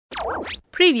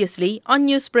Previously on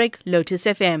Newsbreak, Lotus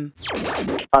FM.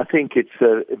 I think it's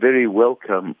very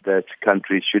welcome that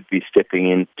countries should be stepping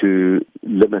in to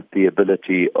limit the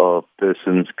ability of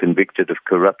persons convicted of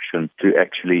corruption to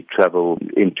actually travel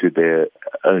into their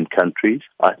own countries.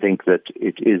 I think that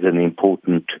it is an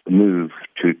important move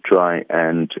to try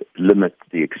and limit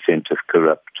the extent of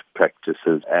corrupt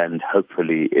practices, and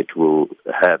hopefully it will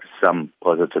have some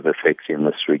positive effects in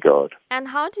this regard. And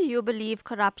how do you believe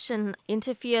corruption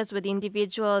interferes with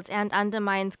individuals and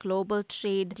undermines global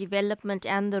trade, development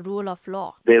and the rule of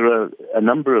law? There are a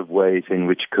number of ways in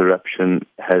which corruption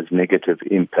has negative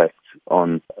impacts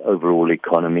on overall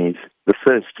economies. The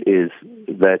first is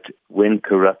that when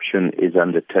corruption is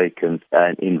undertaken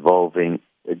and involving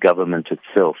the government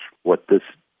itself, what this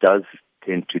does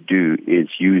tend to do is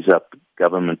use up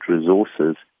government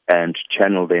resources and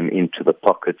channel them into the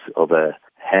pockets of a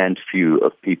few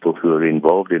of people who are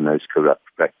involved in those corrupt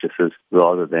practices,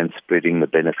 rather than spreading the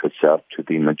benefits out to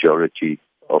the majority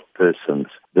of persons.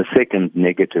 The second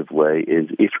negative way is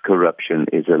if corruption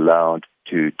is allowed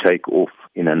to take off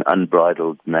in an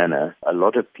unbridled manner. A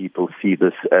lot of people see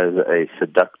this as a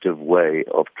seductive way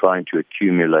of trying to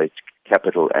accumulate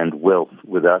capital and wealth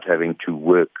without having to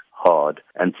work hard.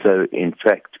 And so, in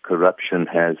fact, corruption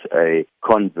has a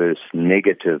converse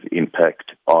negative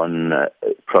impact on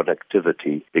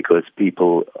productivity, because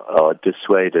people are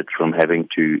dissuaded from having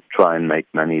to try and make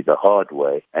money the hard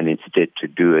way and instead to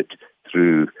do it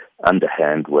through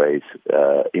underhand ways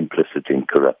implicit in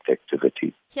corrupt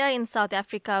activity. Here in South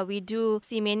Africa, we do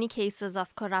see many cases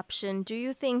of corruption. Do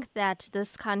you think that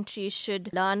this country should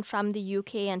learn from the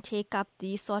UK and take up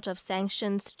these sort of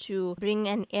sanctions to bring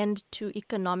an end to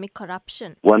economic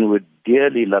corruption? One would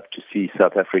dearly love to see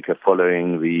South Africa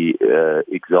following the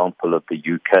example of the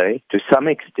UK. To some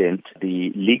extent,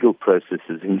 the legal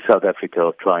processes in South Africa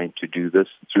are trying to do this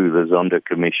through the Zondo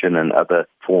Commission and other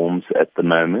forms at the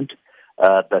moment.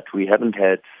 But we haven't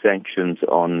had sanctions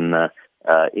on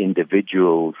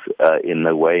individuals in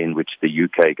the way in which the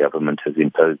UK government has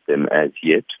imposed them as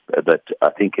yet. But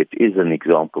I think it is an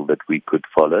example that we could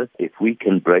follow. If we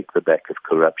can break the back of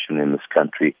corruption in this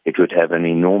country, it would have an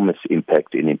enormous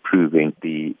impact in improving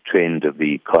the trend of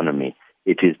the economy.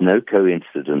 It is no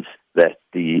coincidence that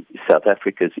the South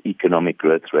Africa's economic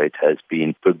growth rate has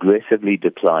been progressively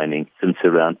declining since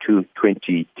around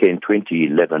 2010,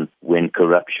 2011, when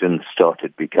corruption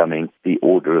started becoming the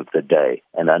order of the day.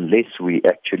 And unless we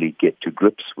actually get to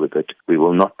grips with it, we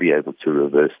will not be able to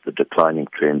reverse the declining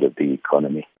trend of the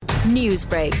economy.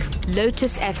 Newsbreak,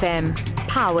 Lotus FM,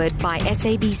 powered by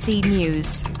SABC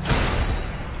News.